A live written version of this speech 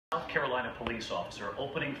South Carolina police officer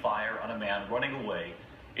opening fire on a man running away.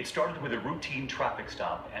 It started with a routine traffic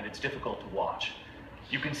stop, and it's difficult to watch.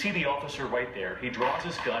 You can see the officer right there. He draws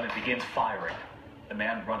his gun and begins firing. The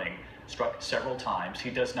man running struck several times. He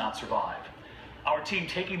does not survive. Our team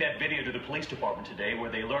taking that video to the police department today,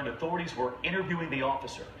 where they learned authorities were interviewing the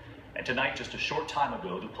officer. And tonight, just a short time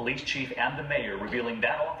ago, the police chief and the mayor revealing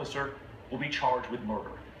that officer will be charged with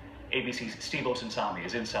murder. ABC's Steve Osensami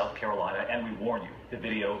is in South Carolina, and we warn you, the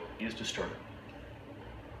video is disturbing.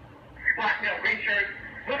 Black belt, green shirt,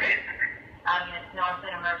 look at it. It's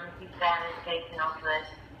Northern Emergency Status, Jason Oakwood.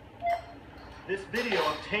 This video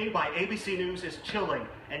obtained by ABC News is chilling,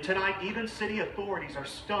 and tonight even city authorities are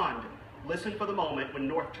stunned. Listen for the moment when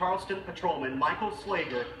North Charleston patrolman Michael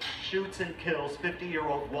Slager shoots and kills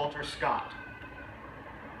 50-year-old Walter Scott.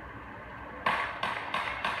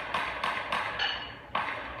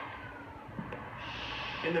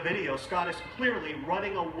 In the video, Scott is clearly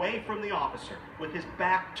running away from the officer with his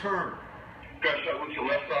back turned. Gunshot with your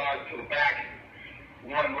left side to the back.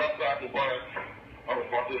 One left side to the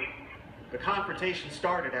bottom. The confrontation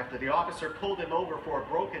started after the officer pulled him over for a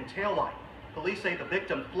broken taillight. Police say the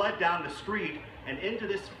victim fled down the street and into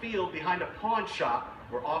this field behind a pawn shop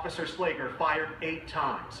where Officer Slager fired 8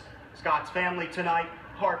 times. Scott's family tonight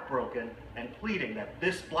heartbroken and pleading that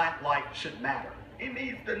this black life should matter. He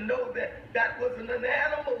needs to know that that wasn't an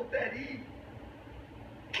animal that he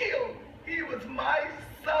killed. He was my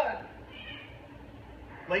son.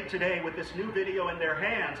 Late today, with this new video in their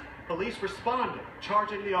hands, police responded,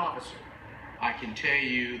 charging the officer. I can tell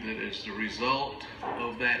you that as the result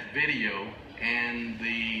of that video and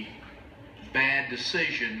the bad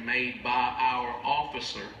decision made by our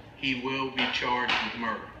officer, he will be charged with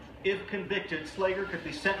murder. If convicted, Slager could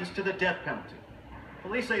be sentenced to the death penalty.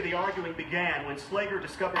 Police say the arguing began when Slager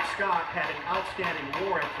discovered Scott had an outstanding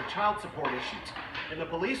warrant for child support issues. In the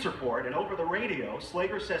police report and over the radio,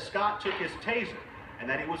 Slager says Scott took his taser and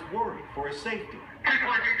that he was worried for his safety.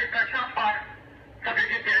 Shot fired. Subject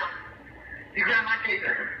get down. You grab my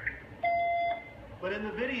taser. But in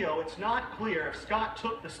the video, it's not clear if Scott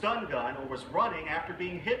took the stun gun or was running after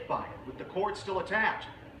being hit by it, with the cord still attached.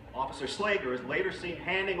 Officer Slager is later seen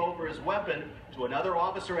handing over his weapon to another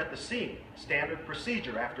officer at the scene, standard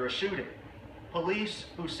procedure after a shooting. Police,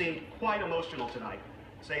 who seemed quite emotional tonight,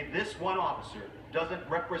 say this one officer doesn't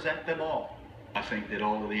represent them all. I think that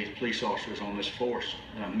all of these police officers on this force,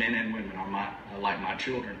 men and women, are like my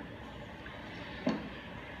children.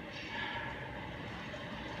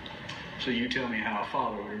 So you tell me how a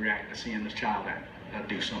father would react to seeing this child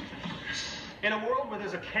do something. In a world where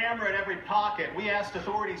there's a camera in every pocket, we asked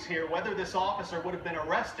authorities here whether this officer would have been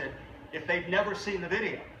arrested if they'd never seen the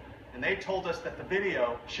video. And they told us that the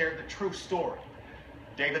video shared the true story.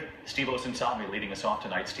 David, Steve Osensami leading us off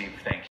tonight. Steve, thank you.